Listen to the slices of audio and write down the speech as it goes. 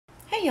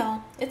Hey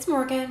y'all, it's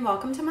Morgan.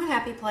 Welcome to my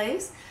happy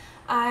place.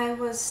 I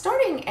was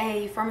starting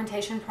a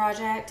fermentation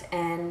project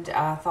and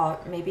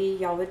thought maybe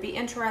y'all would be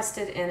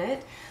interested in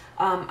it.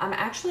 I'm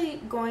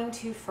actually going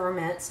to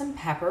ferment some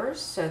peppers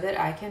so that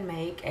I can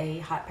make a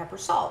hot pepper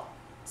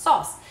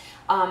sauce.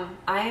 I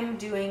am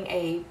doing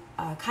a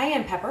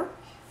cayenne pepper,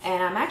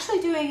 and I'm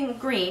actually doing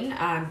green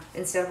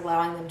instead of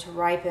allowing them to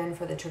ripen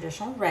for the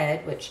traditional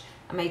red, which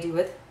I may do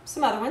with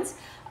some other ones.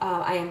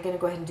 I am going to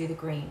go ahead and do the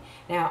green.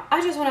 Now,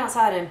 I just went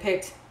outside and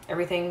picked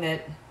everything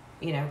that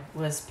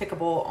was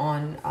pickable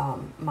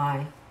on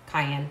my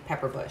cayenne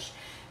pepper bush.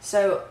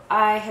 So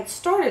I had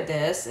started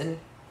this and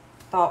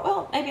thought,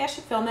 well, maybe I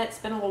should film it. It's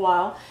been a little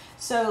while.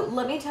 So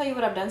let me tell you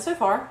what I've done so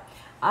far.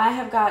 I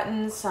have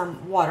gotten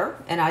some water,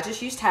 and I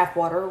just use tap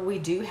water. We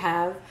do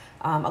have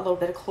a little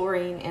bit of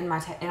chlorine in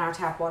our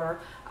tap water,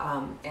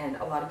 and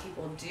a lot of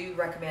people do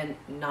recommend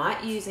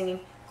not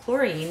using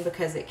chlorine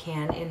because it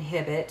can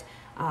inhibit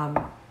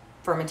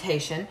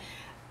fermentation.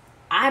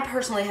 I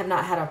personally have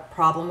not had a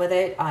problem with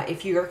it.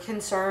 If you're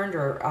concerned,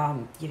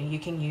 or you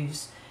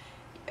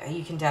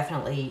can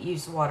definitely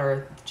use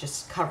water.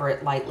 Just cover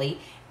it lightly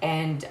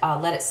and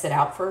let it sit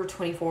out for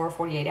 24 or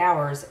 48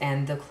 hours,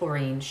 and the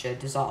chlorine should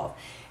dissolve.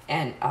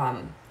 And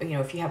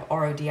if you have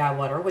RODI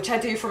water, which I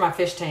do for my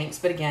fish tanks,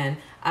 but again,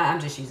 I'm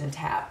just using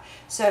tap.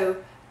 So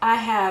I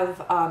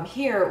have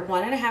here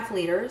 1.5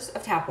 liters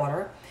of tap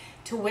water,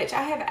 to which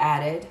I have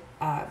added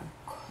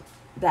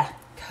the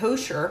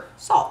kosher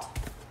salt.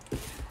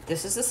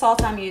 This is the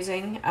salt I'm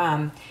using.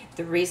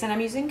 The reason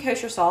I'm using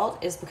kosher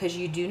salt is because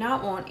you do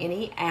not want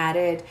any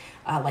added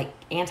like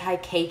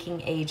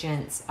anti-caking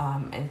agents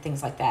and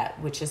things like that,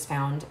 which is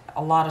found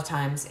a lot of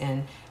times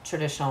in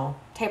traditional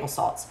table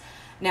salts.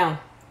 Now,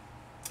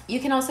 you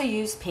can also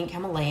use pink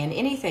Himalayan,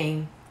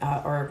 anything,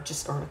 or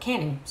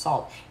canning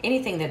salt,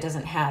 anything that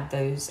doesn't have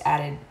those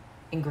added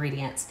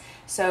ingredients.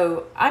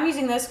 So I'm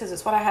using this because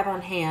it's what I have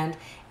on hand,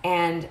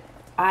 and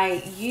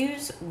I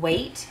use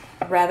weight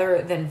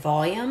rather than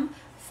volume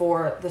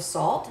for the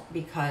salt,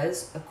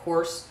 because a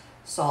coarse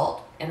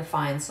salt and a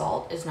fine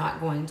salt is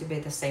not going to be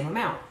the same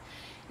amount.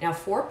 Now,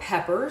 for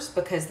peppers,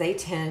 because they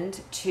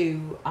tend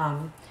to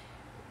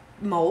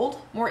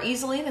mold more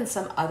easily than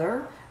some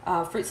other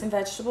fruits and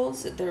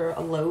vegetables, they're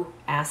a low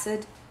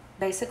acid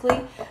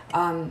basically,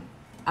 I'm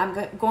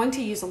going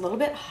to use a little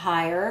bit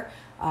higher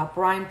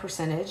brine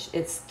percentage.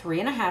 It's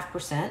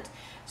 3.5%.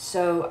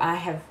 So I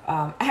have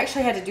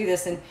actually had to do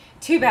this in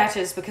 2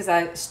 batches, because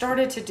I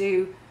started to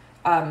do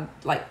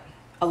like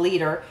a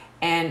liter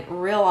and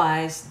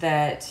realized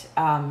that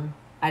I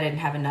didn't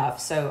have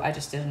enough, so I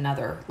just did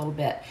another little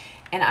bit.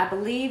 And I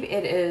believe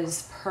it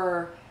is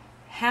per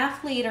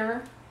half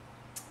liter,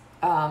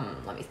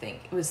 let me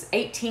think, it was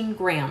 18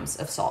 grams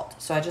of salt.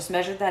 So I just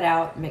measured that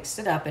out, mixed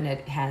it up, and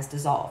it has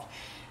dissolved.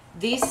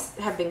 These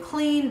have been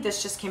cleaned.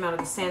 This just came out of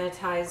the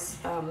sanitize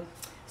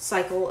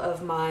cycle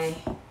of my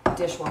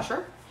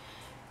dishwasher.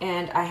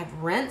 And I have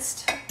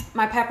rinsed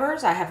my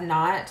peppers. I have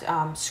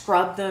not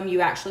scrubbed them.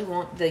 You actually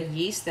want the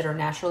yeast that are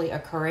naturally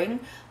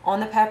occurring on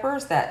the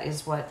peppers. That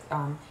is what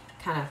kind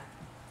of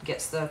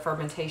gets the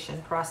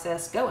fermentation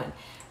process going.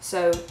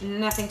 So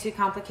nothing too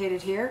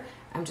complicated here.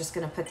 I'm just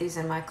going to put these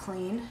in my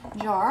clean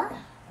jar.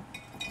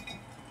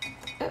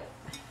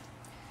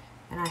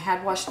 And I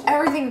had washed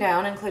everything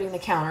down, including the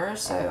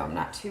counters, so I'm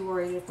not too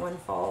worried if one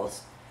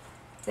falls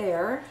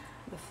there.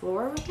 The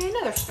floor would be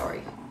another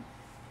story,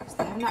 because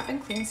they have not been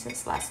cleaned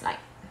since last night.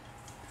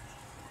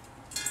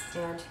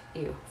 And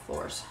ew,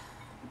 floors.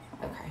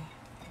 Okay,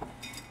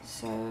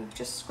 so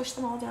just squish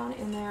them all down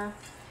in there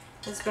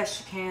as best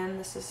you can.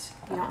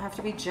 You don't have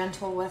to be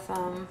gentle with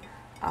them.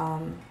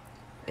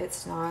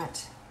 It's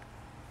not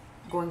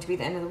going to be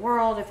the end of the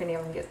world if any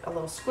of them get a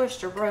little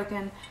squished or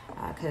broken,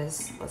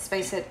 because let's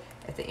face it,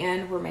 at the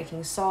end we're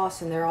making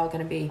sauce, and they're all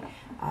going to be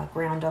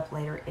ground up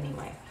later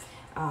anyway.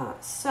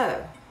 So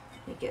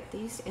let me get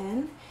these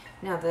in.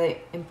 Now, the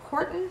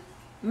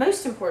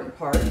most important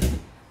part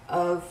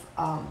of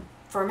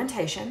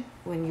fermentation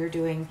when you're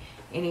doing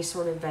any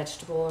sort of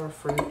vegetable or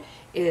fruit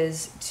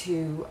is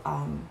to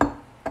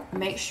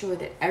make sure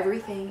that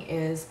everything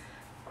is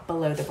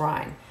below the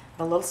brine.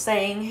 The little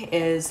saying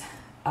is,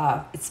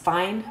 it's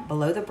fine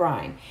below the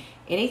brine.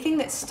 Anything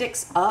that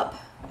sticks up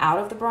out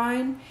of the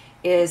brine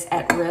is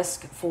at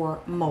risk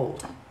for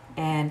mold.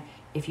 And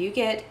if you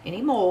get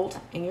any mold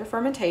in your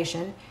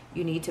fermentation,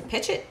 you need to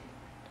pitch it.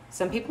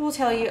 Some people will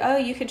tell you, oh,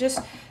 you could just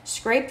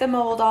scrape the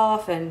mold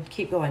off and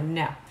keep going.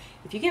 No.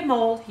 If you get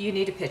mold, you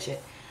need to pitch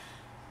it.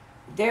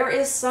 There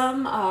is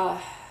some,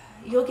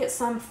 you'll get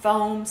some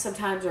foam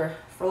sometimes, or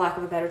for lack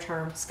of a better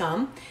term,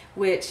 scum,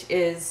 which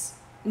is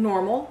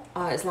normal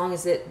as long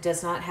as it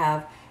does not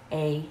have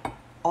a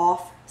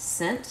off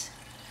scent,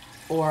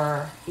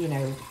 or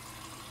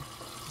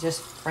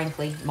just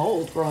frankly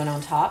mold growing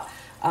on top,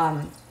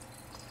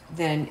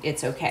 then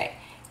it's okay.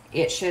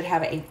 It should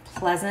have a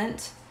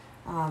pleasant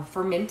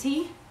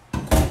fermenty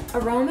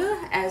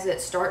aroma as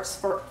it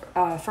starts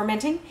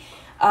fermenting.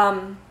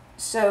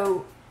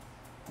 So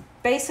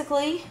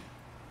basically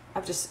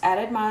I've just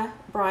added my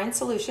brine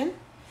solution,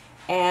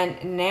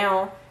 and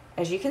now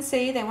as you can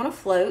see, they want to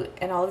float,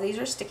 and all of these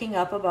are sticking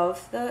up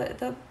above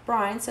the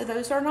brine, so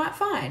those are not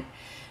fine.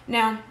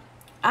 Now,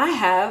 I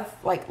have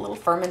like little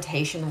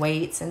fermentation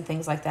weights and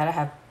things like that. I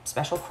have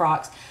special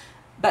crocks,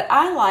 but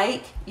I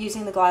like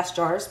using the glass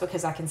jars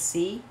because I can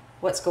see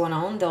what's going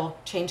on. They'll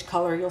change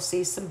color. You'll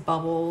see some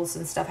bubbles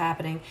and stuff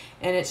happening,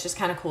 and it's just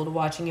kind of cool to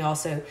watch, and you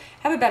also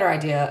have a better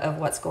idea of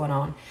what's going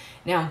on.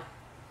 Now,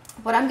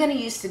 what I'm going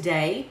to use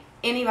today,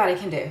 anybody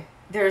can do.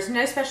 There's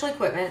no special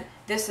equipment.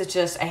 This is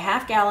just a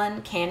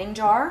half-gallon canning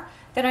jar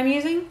that I'm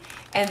using,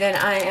 and then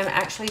I am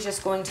actually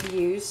just going to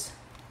use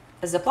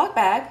a Ziploc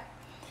bag.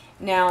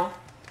 Now,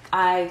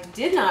 I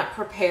did not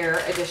prepare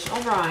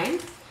additional brine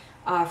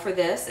for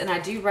this, and I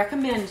do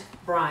recommend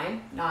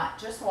brine, not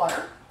just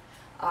water.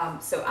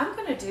 So I'm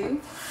going to do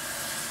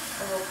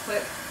a little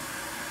quick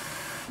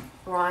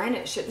brine.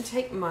 It shouldn't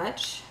take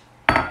much.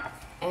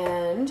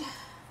 And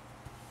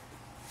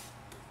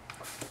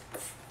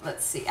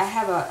let's see, I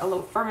have a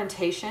little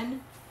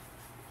fermentation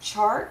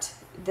chart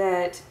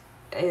that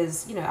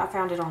is, you know, I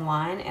found it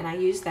online, and I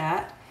use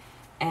that,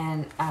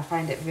 and I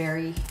find it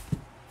very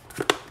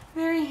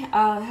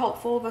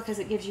helpful because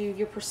it gives you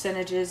your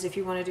percentages if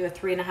you want to do a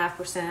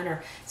 3.5%,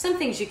 or some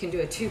things you can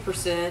do a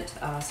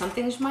 2%, some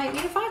things might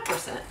need a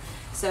 5%.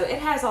 So it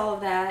has all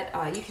of that.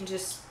 You can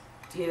just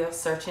do a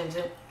search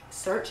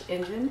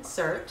engine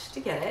search to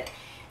get it.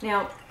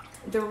 Now,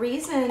 the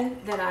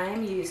reason that I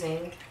am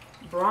using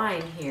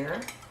brine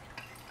here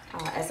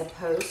as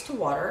opposed to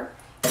water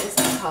is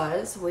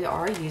because we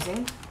are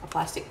using a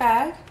plastic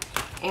bag,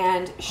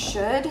 and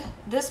should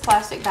this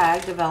plastic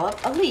bag develop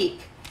a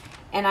leak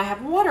and I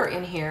have water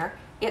in here,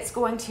 it's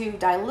going to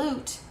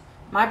dilute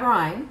my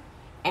brine,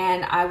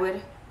 and I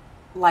would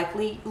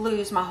likely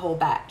lose my whole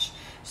batch.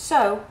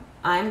 So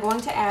I'm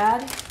going to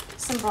add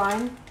some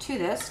brine to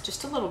this,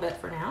 just a little bit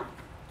for now.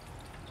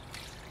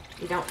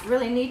 You don't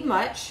really need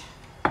much.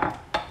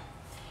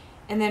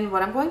 And then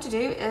what I'm going to do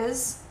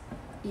is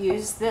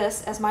use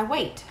this as my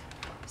weight.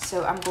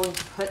 So I'm going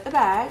to put the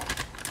bag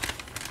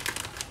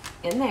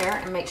in there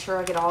and make sure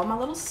I get all my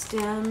little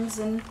stems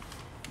and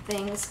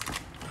things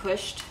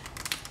pushed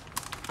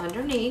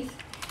underneath.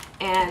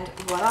 And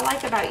what I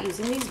like about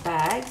using these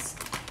bags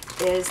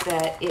is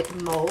that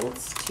it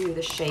molds to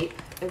the shape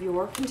of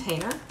your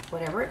container,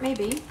 whatever it may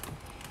be,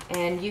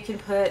 and you can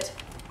put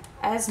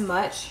as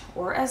much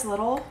or as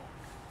little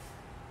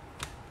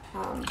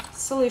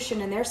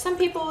solution in there. Some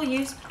people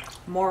use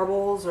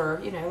marbles, or,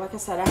 you know, like I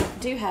said, I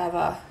do have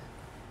a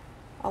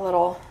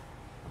little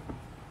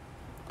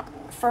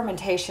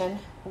fermentation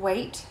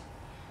weight.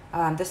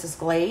 This is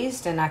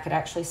glazed, and I could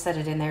actually set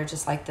it in there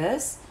just like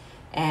this,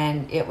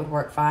 and it would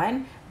work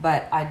fine.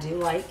 But I do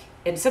like,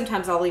 and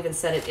sometimes I'll even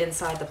set it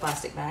inside the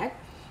plastic bag,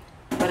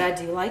 but I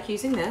do like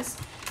using this.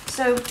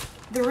 So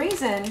the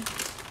reason,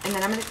 and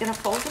then I'm going to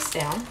fold this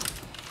down,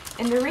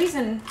 and the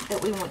reason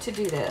that we want to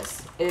do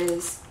this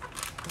is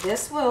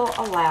this will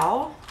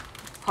allow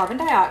carbon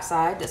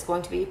dioxide that's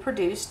going to be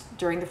produced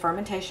during the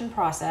fermentation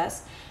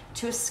process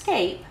to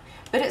escape,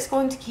 but it's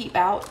going to keep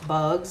out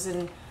bugs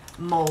and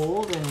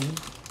mold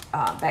and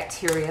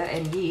bacteria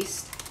and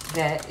yeast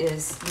that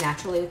is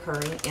naturally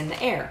occurring in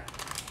the air.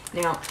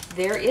 Now,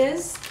 there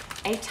is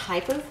a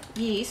type of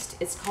yeast.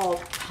 It's called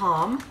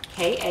KAHM,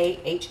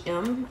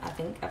 K-A-H-M, I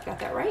think I've got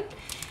that right,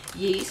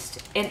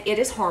 yeast, and it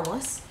is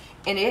harmless,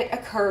 and it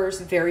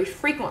occurs very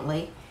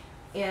frequently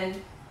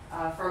in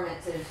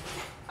fermented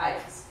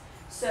items.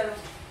 So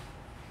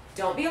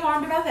don't be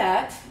alarmed about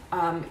that.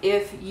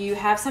 If you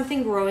have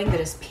something growing that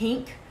is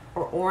pink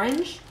or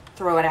orange,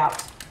 throw it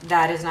out.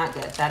 That is not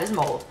good. That is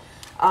mold.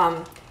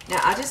 Now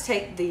I just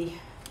take the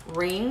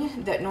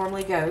ring that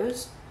normally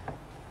goes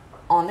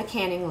on the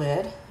canning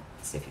lid.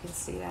 Let's see if you can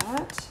see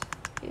that.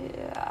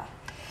 Yeah.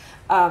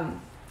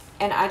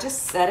 And I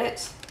just set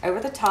it over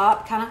the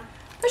top, kind of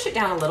push it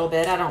down a little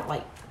bit. I don't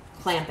like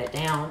clamp it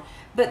down,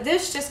 but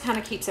this just kind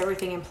of keeps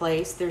everything in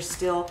place. There's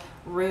still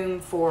room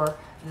for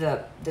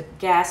the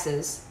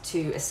gases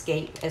to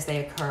escape as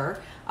they occur,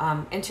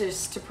 and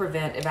just to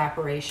prevent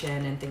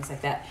evaporation and things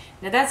like that.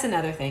 Now that's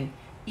another thing.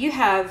 You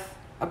have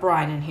a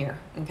brine in here,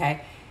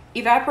 okay?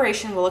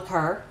 Evaporation will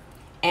occur,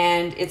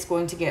 and it's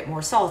going to get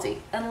more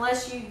salty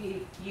unless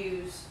you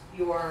use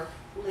your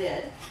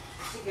lid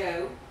to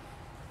go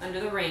under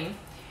the ring.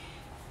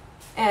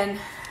 And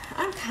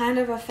I'm kind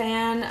of a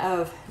fan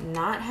of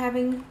not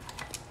having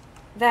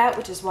that,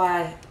 which is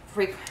why I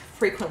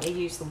frequently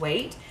use the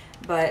weight,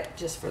 but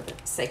just for the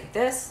sake of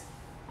this.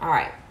 All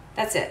right,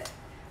 that's it.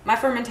 My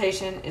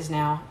fermentation is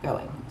now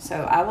going. So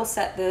I will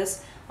set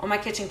this on my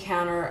kitchen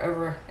counter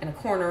over in a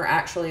corner,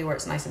 actually, where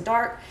it's nice and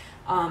dark,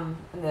 and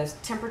the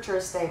temperature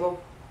is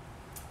stable.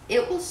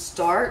 It will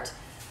start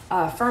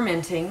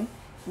fermenting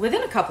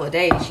within a couple of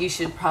days. You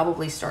should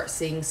probably start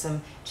seeing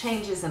some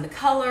changes in the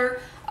color,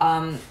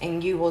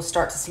 and you will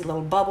start to see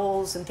little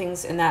bubbles and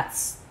things, and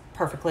that's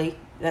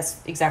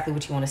exactly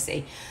what you want to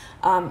see.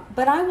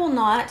 But I will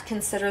not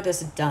consider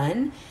this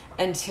done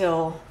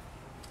until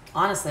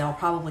honestly, I'll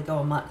probably go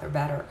a month or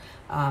better.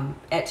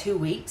 At 2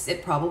 weeks,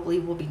 it probably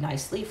will be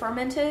nicely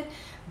fermented,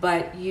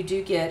 but you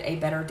do get a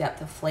better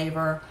depth of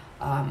flavor,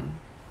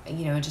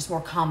 you know, just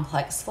more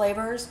complex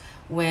flavors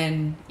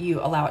when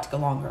you allow it to go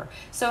longer.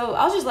 So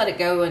I'll just let it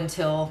go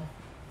until,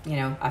 you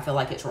know, I feel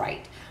like it's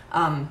right.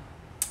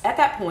 At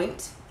that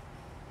point,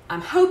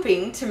 I'm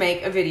hoping to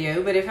make a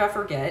video, but if I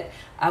forget,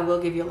 I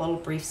will give you a little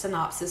brief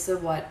synopsis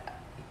of what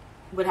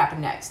would happen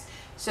next.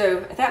 So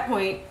at that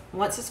point,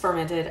 once it's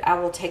fermented, I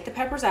will take the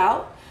peppers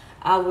out.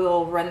 I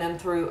will run them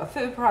through a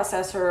food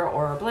processor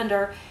or a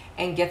blender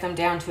and get them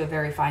down to a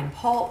very fine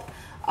pulp.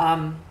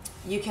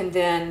 You can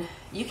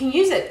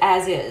use it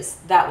as is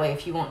that way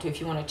if you want to, if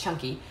you want a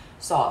chunky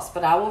sauce,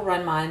 but I will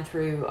run mine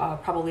through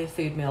probably a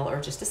food mill or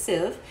just a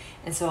sieve,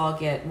 and so I'll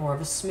get more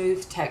of a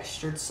smooth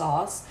textured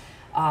sauce.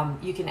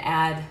 You can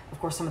add, of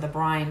course, some of the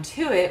brine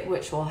to it,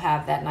 which will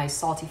have that nice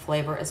salty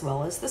flavor as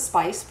well as the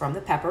spice from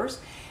the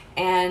peppers.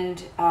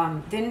 And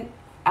then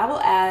I will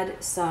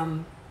add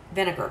some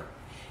vinegar.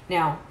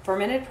 Now,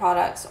 fermented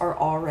products are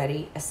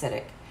already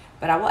acidic,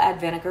 but I will add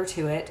vinegar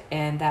to it,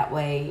 and that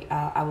way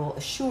I will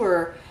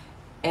assure,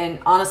 and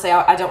honestly,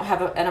 I don't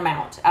have an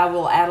amount. I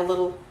will add a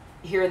little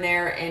here and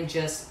there and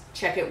just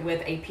check it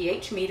with a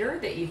pH meter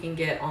that you can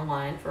get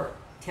online for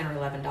 $10 or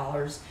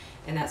 $11,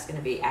 and that's going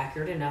to be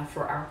accurate enough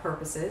for our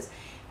purposes.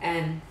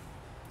 And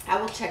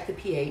I will check the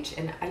pH,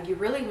 and you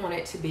really want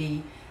it to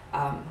be,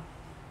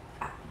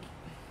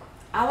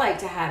 I like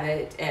to have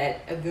it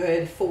at a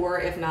good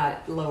 4, if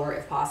not lower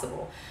if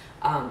possible.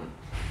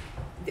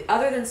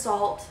 Other than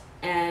salt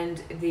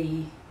and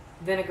the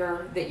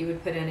vinegar that you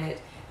would put in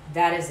it,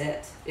 that is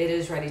it. It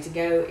is ready to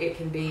go. It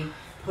can be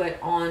put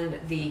on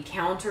the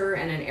counter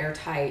in an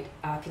airtight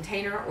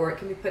container, or it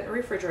can be put in a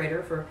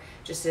refrigerator for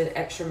just an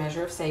extra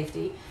measure of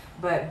safety.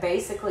 But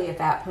basically at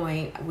that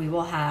point, we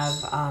will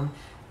have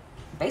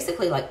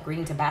basically like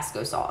green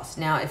Tabasco sauce.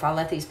 Now, if I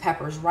let these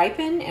peppers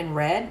ripen and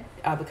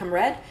become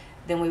red,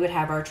 then we would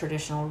have our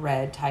traditional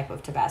red type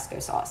of Tabasco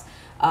sauce.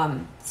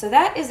 So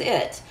that is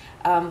it.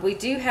 I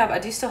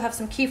do still have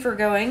some kefir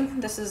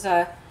going. This is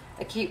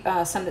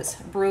some that's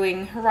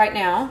brewing right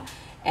now,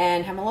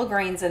 and have my little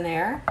grains in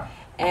there.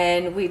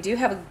 And we do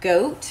have a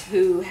goat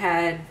who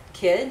had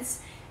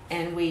kids,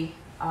 and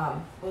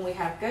when we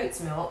have goat's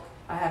milk,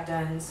 I have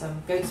done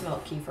some goat's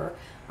milk kefir,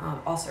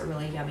 also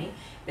really yummy.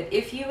 But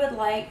if you would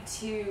like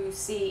to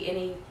see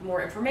any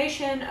more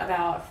information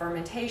about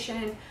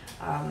fermentation,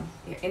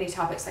 any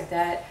topics like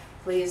that,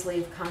 please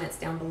leave comments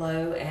down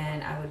below,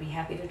 and I would be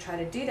happy to try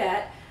to do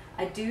that.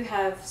 I do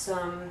have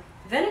some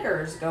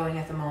vinegars going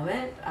at the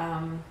moment.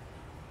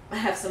 I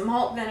have some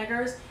malt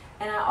vinegars,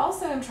 and I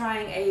also am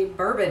trying a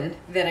bourbon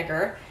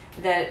vinegar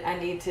that I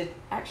need to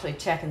actually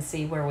check and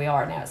see where we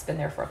are now. It's been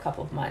there for a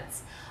couple of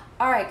months.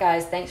 All right,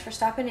 guys, thanks for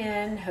stopping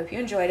in. Hope you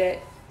enjoyed it.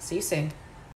 See you soon.